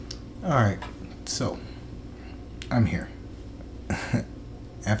Alright, so I'm here.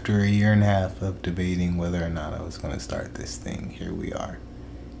 After a year and a half of debating whether or not I was going to start this thing, here we are.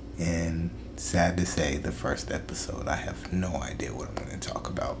 And sad to say, the first episode, I have no idea what I'm going to talk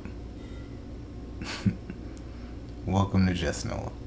about. Welcome to Just Noah.